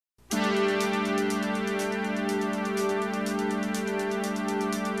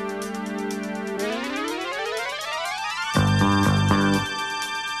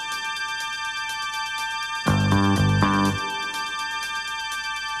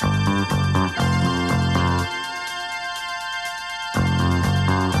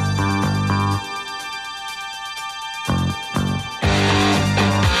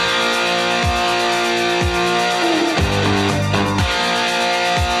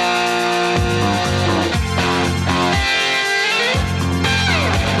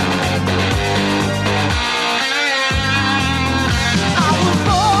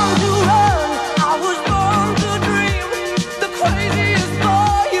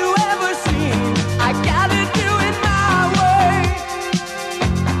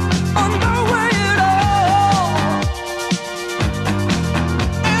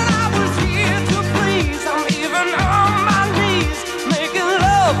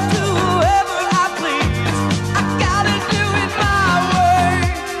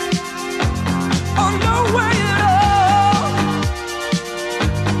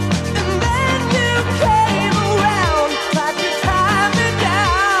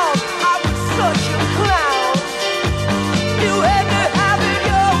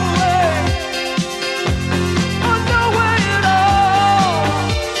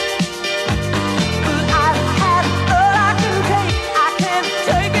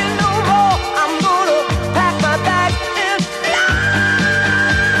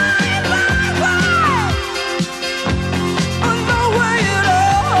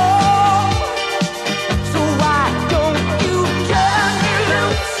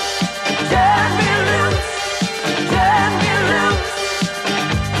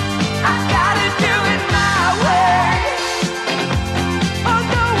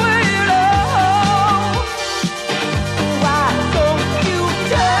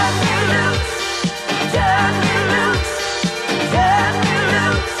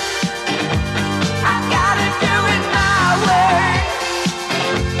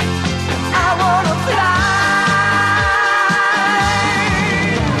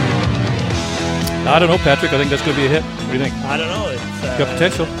I don't know, Patrick. I think that's going to be a hit. What do you think? I don't know. It's got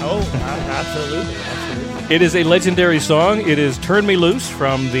potential. Oh, absolutely. It is a legendary song. It is Turn Me Loose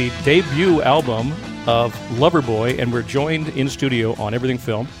from the debut album of Loverboy, and we're joined in studio on Everything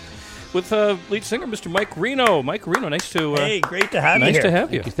Film with lead singer Mr. Mike Reno. Mike Reno, nice to hey, great to have you here. Nice to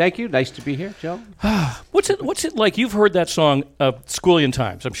have you. Thank you. Nice to be here, Joe. What's it like? You've heard that song a squillion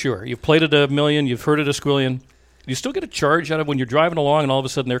times, I'm sure. You've played it a million. You've heard it a squillion. You still get a charge out of when you're driving along, and all of a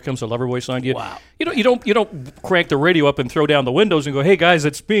sudden there comes a Loverboy song. Wow. You don't crank the radio up and throw down the windows and go, "Hey guys,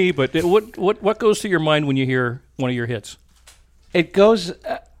 it's me." But what goes through your mind when you hear one of your hits? It goes.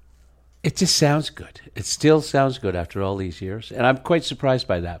 It just sounds good. It still sounds good after all these years, and I'm quite surprised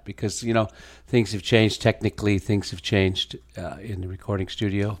by that because things have changed technically. Things have changed in the recording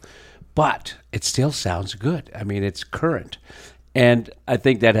studio, but it still sounds good. I mean, it's current. And I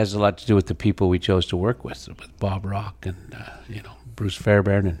think that has a lot to do with the people we chose to work with Bob Rock and, Bruce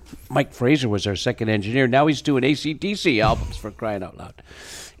Fairbairn. And Mike Fraser was our second engineer. Now he's doing AC/DC albums, for crying out loud.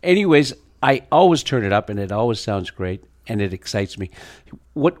 Anyways, I always turn it up, and it always sounds great, and it excites me.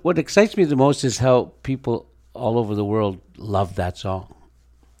 What excites me the most is how people all over the world love that song.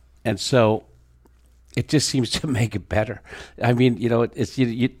 And so it just seems to make it better. I mean, it's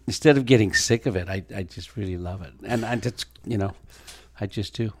instead of getting sick of it, I just really love it, and I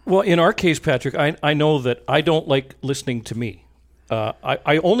just do. Well, in our case, Patrick, I know that I don't like listening to me.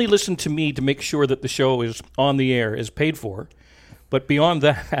 I only listen to me to make sure that the show is on the air, is paid for. But beyond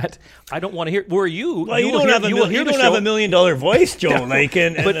that, I don't want to hear. Where are you? Well, you don't have a $1 million voice, Joe. Like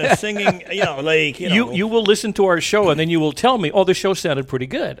and singing, You will listen to our show, and then you will tell me, "Oh, the show sounded pretty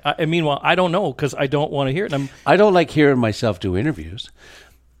good." Meanwhile, I don't know because I don't want to hear it. I don't like hearing myself do interviews.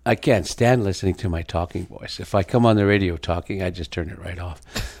 I can't stand listening to my talking voice. If I come on the radio talking, I just turn it right off.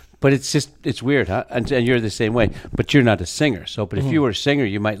 But it's weird, huh? And you're the same way. But you're not a singer. But if you were a singer,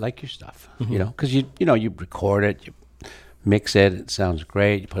 you might like your stuff, because you record it, you mix it, it sounds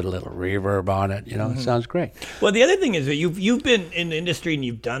great. You put a little reverb on it, it sounds great. Well, the other thing is that you've been in the industry and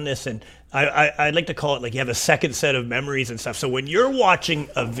you've done this, and I'd like to call it like you have a second set of memories and stuff. So when you're watching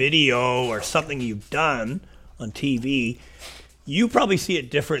a video or something you've done on TV, you probably see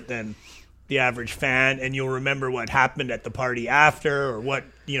it different than the average fan, and you'll remember what happened at the party after, or what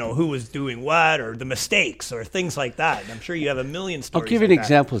who was doing what, or the mistakes, or things like that. And I'm sure you have a million stories. I'll give you an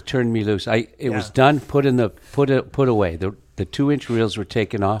example of "Turn Me Loose." It was done, put away. The 2-inch reels were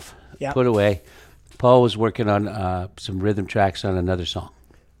taken off, put away. Paul was working on some rhythm tracks on another song,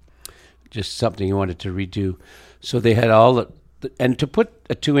 just something he wanted to redo. So they had all and to put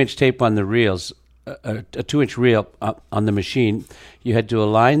a 2-inch tape on the reels, a 2-inch reel on the machine, you had to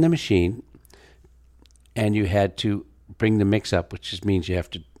align the machine. And you had to bring the mix up, which just means you have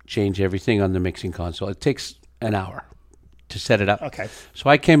to change everything on the mixing console. It takes an hour to set it up. Okay. So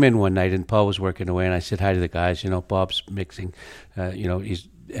I came in one night, and Paul was working away, and I said hi to the guys. Bob's mixing,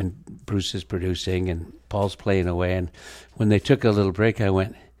 and Bruce is producing, and Paul's playing away. And when they took a little break, I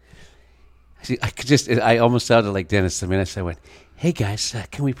went. I almost sounded like Dennis the Menace. I went, "Hey guys,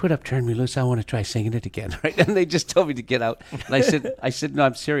 can we put up Turn Me Loose? I want to try singing it again." Right? And they just told me to get out. And I said, "No,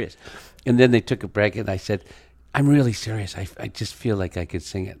 I'm serious." And then they took a break, and I said, "I'm really serious. I just feel like I could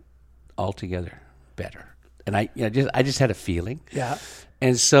sing it altogether better." And I just had a feeling. Yeah.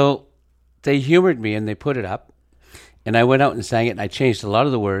 And so they humored me, and they put it up. And I went out and sang it, and I changed a lot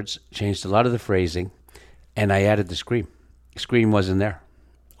of the words, changed a lot of the phrasing, and I added the scream. Scream wasn't there.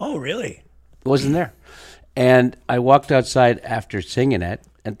 Oh, really? It wasn't there. And I walked outside after singing it,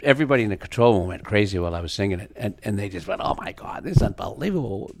 and everybody in the control room went crazy while I was singing it. And they just went, "Oh, my God, this is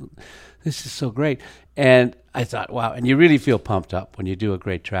unbelievable. This is so great." And I thought, wow. And you really feel pumped up when you do a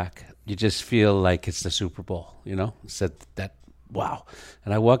great track. You just feel like it's the Super Bowl, Said that, wow.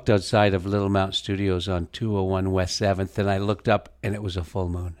 And I walked outside of Little Mountain Studios on 201 West 7th, and I looked up, and it was a full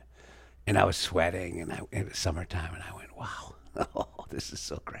moon. And I was sweating, and it was summertime, and I went, wow. Oh, this is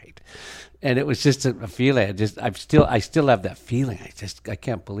so great. And it was just a feeling. I still have that feeling. I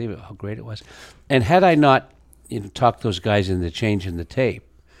can't believe it, how great it was. And had I not talked those guys into changing the tape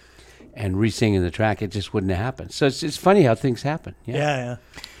and re-singing the track, it just wouldn't have happened. So it's funny how things happen. Yeah.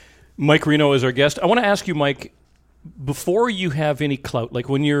 Mike Reno is our guest. I want to ask you, Mike, before you have any clout, like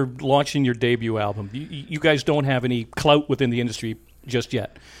when you're launching your debut album, you guys don't have any clout within the industry just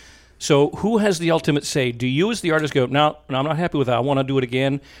yet. So who has the ultimate say? Do you as the artist go, no, I'm not happy with that, I want to do it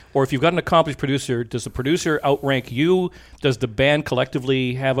again? Or if you've got an accomplished producer, does the producer outrank you? Does the band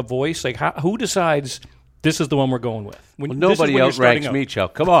collectively have a voice? Like who decides this is the one we're going with? Nobody outranks me,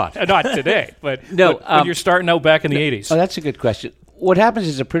 Chuck. Come on. Not today, but when you're starting out back in the 80s. Oh, that's a good question. What happens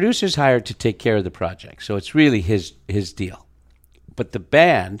is a producer's hired to take care of the project, so it's really his deal. But the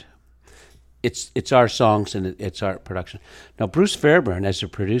band it's our songs and it's our production. Now, Bruce Fairbairn, as a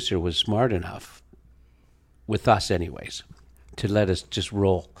producer, was smart enough, with us anyways, to let us just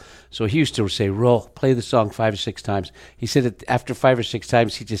roll. So he used to say, roll, play the song 5 or 6 times. He said that after 5 or 6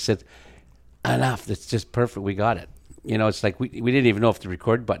 times, he just said, enough, that's just perfect, we got it. You know, it's like we didn't even know if the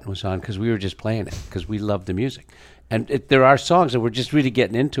record button was on because we were just playing it because we loved the music. And there are songs that we're just really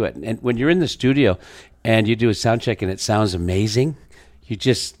getting into it. And when you're in the studio and you do a sound check and it sounds amazing, you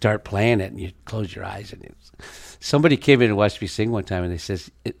just start playing it and you close your eyes. And somebody came in and watched me sing one time and they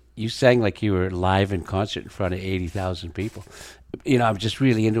says, you sang like you were live in concert in front of 80,000 people. You know, I'm just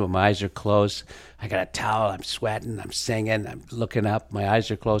really into it. My eyes are closed. I got a towel. I'm sweating. I'm singing. I'm looking up. My eyes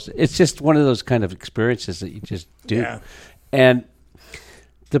are closed. It's just one of those kind of experiences that you just do. Yeah. And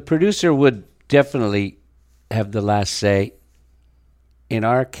the producer would definitely have the last say. In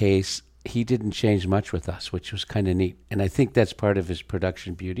our case, he didn't change much with us, which was kind of neat. And I think that's part of his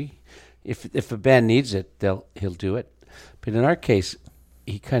production beauty. If a band needs it, he'll do it. But in our case,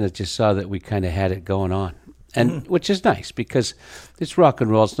 he kind of just saw that we kind of had it going on. And which is nice because it's rock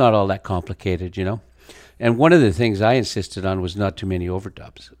and roll. It's not all that complicated, you know. And one of the things I insisted on was not too many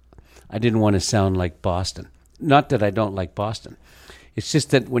overdubs. I didn't want to sound like Boston. Not that I don't like Boston. It's just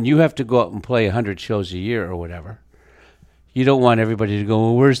that when you have to go out and play 100 shows a year or whatever, you don't want everybody to go,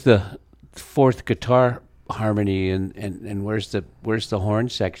 well, where's the fourth guitar harmony and where's the horn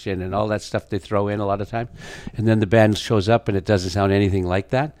section and all that stuff they throw in a lot of time. And then the band shows up and it doesn't sound anything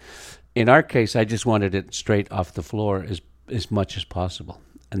like that. In our case, I just wanted it straight off the floor as much as possible,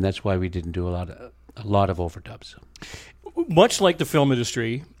 and that's why we didn't do a lot of overdubs. Much like the film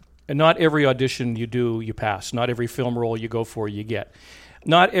industry, and not every audition you do, you pass. Not every film role you go for, you get.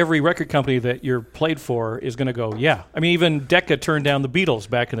 Not every record company that you're played for is going to go, yeah. I mean, even Decca turned down the Beatles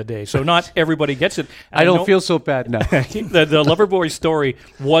back in the day, so not everybody gets it. I don't feel so bad now. The Loverboy story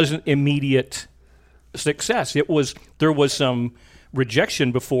wasn't immediate success. There was some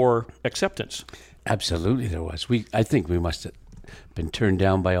rejection before acceptance. Absolutely there was. I think we must have been turned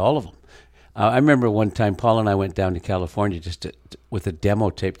down by all of them. I remember one time Paul and I went down to California just with a demo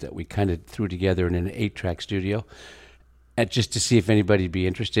tape that we kind of threw together in an 8-track studio, and just to see if anybody would be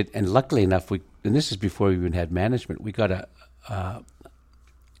interested. And luckily enough, and this is before we even had management, we got a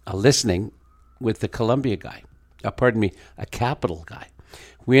listening with the Columbia guy. A Capitol guy.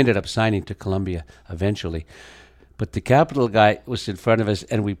 We ended up signing to Columbia eventually. But the Capitol guy was in front of us,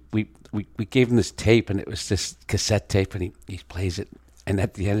 and we gave him this tape, and it was this cassette tape, and he plays it. And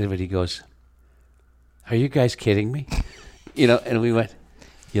at the end of it, he goes, "Are you guys kidding me?" You know, and we went,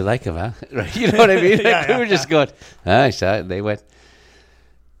 "You like him, huh?" Right? You know what I mean? We were just going, I saw it. They went,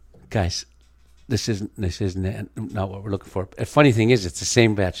 "Guys, this isn't not what we're looking for." The funny thing is, it's the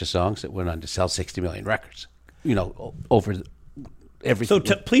same batch of songs that went on to sell 60 million records, you know, over everything.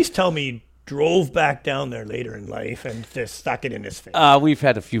 So please tell me, drove back down there later in life and just stuck it in his face. We've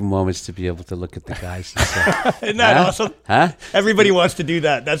had a few moments to be able to look at the guys and say, isn't that awesome? Huh? Everybody wants to do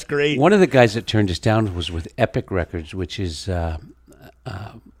that. That's great. One of the guys that turned us down was with Epic Records, which is a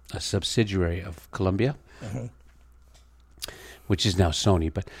subsidiary of Columbia, which is now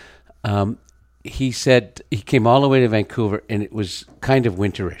Sony. But he said he came all the way to Vancouver, and it was kind of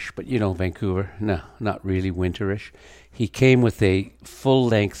winterish. But, you know, Vancouver, no, not really winterish. He came with a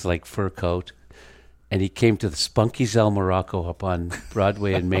full-length, like, fur coat, and he came to the Spunky's El Morocco up on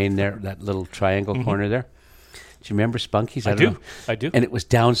Broadway and Main there, that little triangle corner there. Do you remember Spunky's? I do. And it was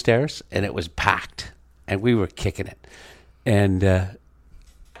downstairs, and it was packed, and we were kicking it. And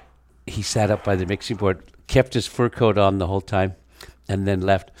he sat up by the mixing board, kept his fur coat on the whole time, and then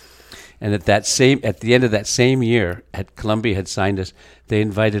left. And at the end of that same year, at Columbia had signed us, they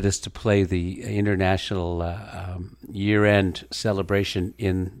invited us to play the international year-end celebration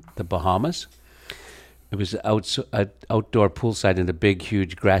in the Bahamas. It was outdoor poolside in a big,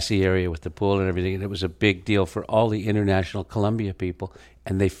 huge grassy area with the pool and everything, and it was a big deal for all the international Columbia people.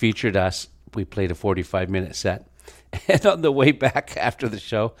 And they featured us. We played a 45-minute set. And on the way back after the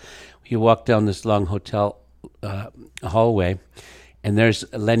show, we walked down this long hotel hallway, and there's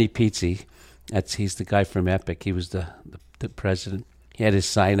Lenny Pizzi. He's the guy from Epic. He was the president. He had his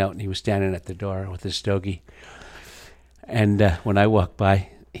sign out, and he was standing at the door with his stogie. And when I walked by,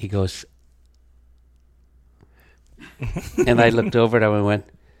 he goes, and I looked over at him and went,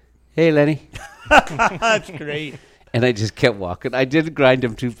 "Hey, Lenny." That's great. And I just kept walking. I didn't grind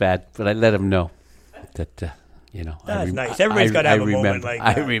him too bad, but I let him know that, you know. That's nice. Everybody's got to have a moment like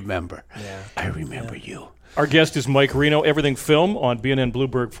that. I remember. Yeah. I remember you. Our guest is Mike Reno, Everything Film on BNN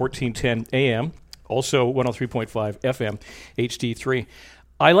Bloomberg 1410 AM, also 103.5 FM, HD3.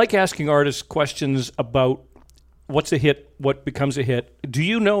 I like asking artists questions about what's a hit, what becomes a hit. Do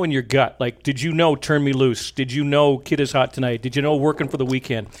you know in your gut, like, did you know Turn Me Loose? Did you know Kid Is Hot Tonight? Did you know Working for the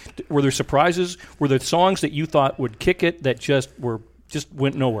Weekend? Were there surprises? Were there songs that you thought would kick it that just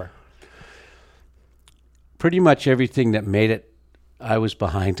went nowhere? Pretty much everything that made it, I was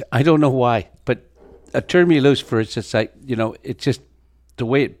behind. I don't know why, but Turn Me Loose, for instance, it's just the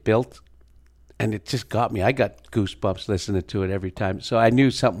way it built, and it just got me. I got goosebumps listening to it every time. So I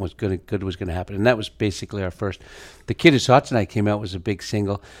knew something good was going to happen, and that was basically our first. The Kid Is Hot Tonight came out, was a big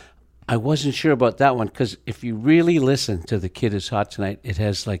single. I wasn't sure about that one, because if you really listen to The Kid Is Hot Tonight, it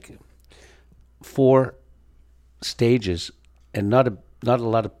has like 4 stages, and not a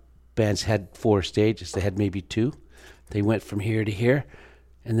lot of bands had 4 stages. They had maybe 2. They went from here to here,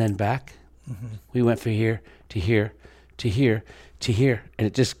 and then back. Mm-hmm. We went from here to here to here to here, and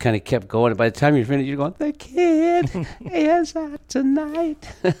it just kind of kept going. And by the time you're finished, you're going, "The Kid Is Hot Tonight."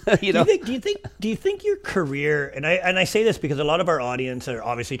 Do you think your career, and I say this because a lot of our audience are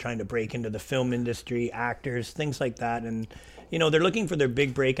obviously trying to break into the film industry, actors, things like that, and they're looking for their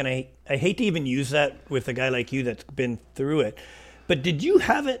big break. And I hate to even use that with a guy like you that's been through it, but did you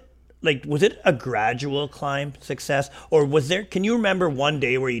have it? Like, was it a gradual climb success, or can you remember one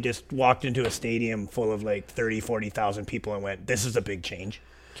day where you just walked into a stadium full of like 30, 40,000 people and went, "This is a big change"?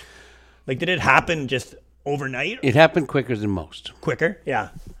 Like, did it happen just overnight? It happened quicker than most. Quicker? Yeah.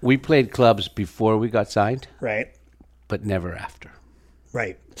 We played clubs before we got signed. Right. But never after.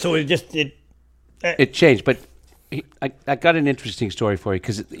 Right. So it changed, but I got an interesting story for you,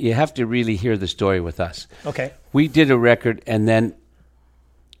 because you have to really hear the story with us. Okay. We did a record, and then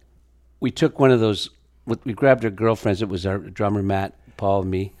we took one of those, we grabbed our girlfriends. It was our drummer, Matt, Paul,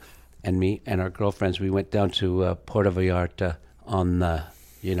 me, and our girlfriends. We went down to Puerto Vallarta on the,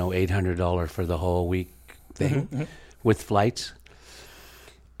 $800 for the whole week thing with flights.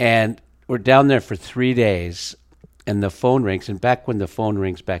 And we're down there for 3 days, and the phone rings. And back when the phone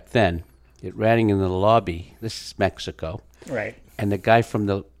rings back then, it rang in the lobby. This is Mexico. Right. And the guy from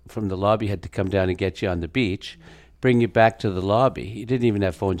the lobby had to come down and get you on the beach, bring you back to the lobby. You didn't even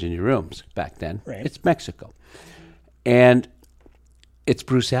have phones in your rooms back then. Right. It's Mexico. And it's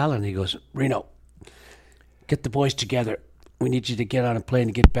Bruce Allen. He goes, "Reno, get the boys together. We need you to get on a plane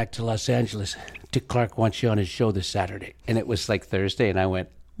and get back to Los Angeles. Dick Clark wants you on his show this Saturday." And it was like Thursday, and I went,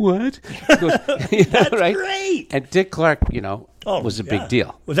 "What?" He goes, That's right? great. And Dick Clark, was a big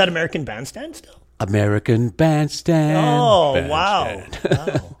deal. Was that American Bandstand still? American Bandstand. Oh, Bandstand.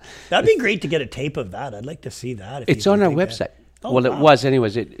 Wow. That'd be great to get a tape of that. I'd like to see that. It's on our website. Oh, well, wow. it was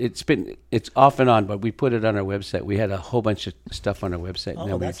anyways. It's off and on, but we put it on our website. We had a whole bunch of stuff on our website, and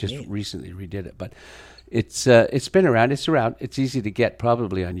then we just recently redid it. But it's been around. It's around. It's easy to get,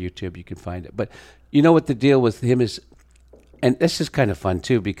 probably on YouTube. You can find it. But you know what the deal with him is, and this is kind of fun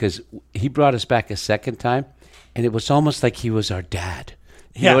too, because he brought us back a second time, and it was almost like he was our dad.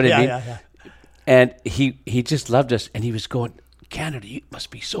 You know what I mean? Yeah. And he just loved us, and he was going, "Canada, you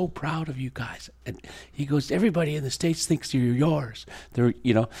must be so proud of you guys." And he goes, "Everybody in the States thinks you're yours.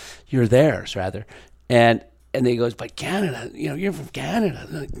 You're theirs rather." And he goes, "But Canada, you're from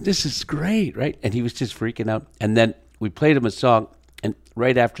Canada. This is great, right?" And he was just freaking out. And then we played him a song, and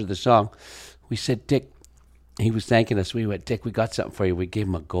right after the song, we said, "Dick," he was thanking us. We went, "Dick, we got something for you." We gave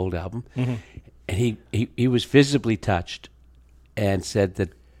him a gold album, and he was visibly touched, and said that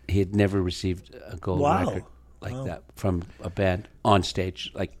he had never received a gold record like that from a band on stage,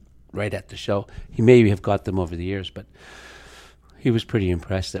 like right at the show. He may have got them over the years, but he was pretty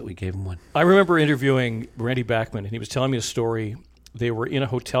impressed that we gave him one. I remember interviewing Randy Bachman, and he was telling me a story. They were in a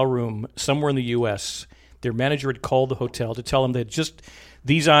hotel room somewhere in the U.S. Their manager had called the hotel to tell them that just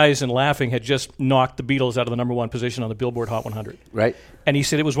These Eyes and Laughing had just knocked the Beatles out of the number 1 position on the Billboard Hot 100. Right. And he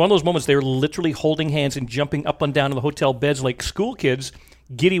said it was one of those moments they were literally holding hands and jumping up and down in the hotel beds like school kids,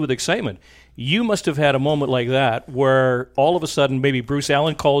 giddy with excitement. You must have had a moment like that where all of a sudden maybe Bruce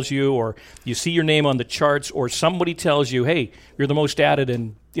Allen calls you, or you see your name on the charts, or somebody tells you, "Hey, you're the most added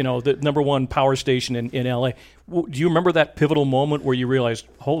in the number 1 power station in L.A." Do you remember that pivotal moment where you realized,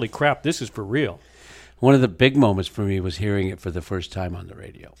 holy crap, this is for real? One of the big moments for me was hearing it for the first time on the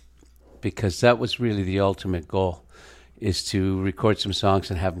radio, because that was really the ultimate goal, is to record some songs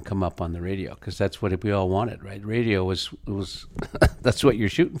and have them come up on the radio, because that's what we all wanted, right? Radio was that's what you're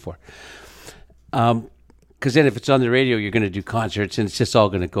shooting for. Because then if it's on the radio, you're going to do concerts, and it's just all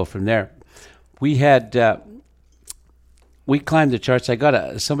going to go from there. We climbed the charts.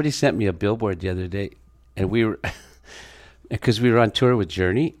 Somebody sent me a billboard the other day, and we were, because we were on tour with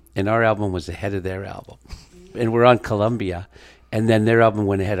Journey, and our album was ahead of their album. And we're on Columbia, and then their album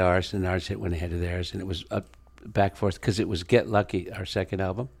went ahead of ours, and ours went ahead of theirs, and it was back and forth, because it was Get Lucky, our second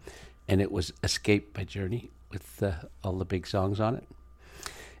album, and it was Escape by Journey. with all the big songs on it.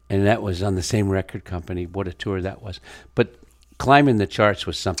 And that was on the same record company. What a tour that was. But climbing the charts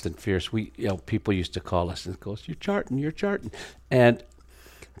was something fierce. People used to call us and go, you're charting. And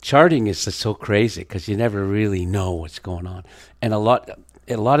charting is just so crazy because you never really know what's going on. And a lot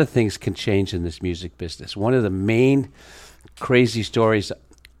of things can change in this music business. One of the main crazy stories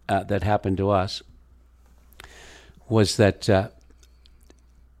that happened to us was that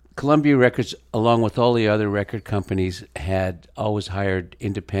Columbia Records, along with all the other record companies, had always hired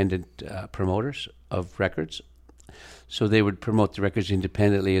independent promoters of records. So they would promote the records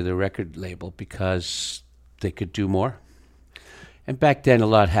independently of the record label because they could do more. And back then, a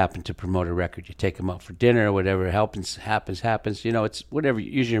lot happened to promote a record. You take them out for dinner or whatever happens. It's whatever.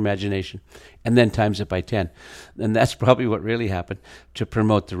 Use your imagination. And then times it by 10. And that's probably what really happened to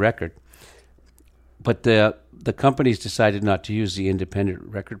promote the record. But the companies decided not to use the independent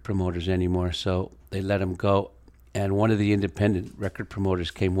record promoters anymore, so they let them go. And one of the independent record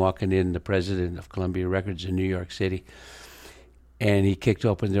promoters came walking in, the president of Columbia Records in New York City, and he kicked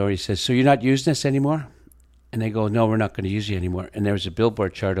open the door. He says, "So you're not using us anymore?" And they go, "No, we're not going to use you anymore." And there was a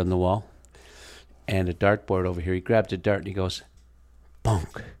billboard chart on the wall and a dartboard over here. He grabbed a dart and he goes,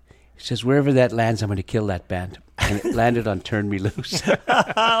 bonk. He says, "Wherever that lands, I'm going to kill that band." And it landed on Turn Me Loose.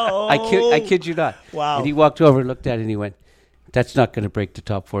 I kid you not. Wow. And he walked over and looked at it and he went, "That's not going to break the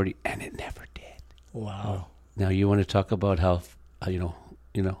top 40. And it never did. Wow. Now you want to talk about how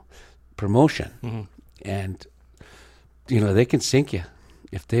promotion. Mm-hmm. And, they can sink you.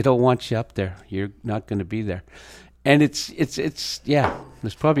 If they don't want you up there, you're not going to be there. And it's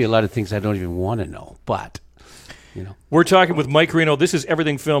there's probably a lot of things I don't even want to know, but, We're talking with Mike Reno. This is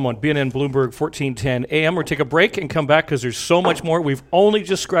Everything Film on BNN Bloomberg 1410 AM. We'll take a break and come back because there's so much more. We've only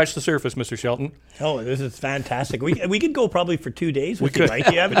just scratched the surface, Mr. Shelton. Oh, this is fantastic. We could go probably for 2 days with We you, could. Mike.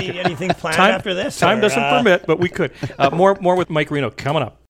 Do you have anything planned after this? Time doesn't permit, but we could. More with Mike Reno coming up.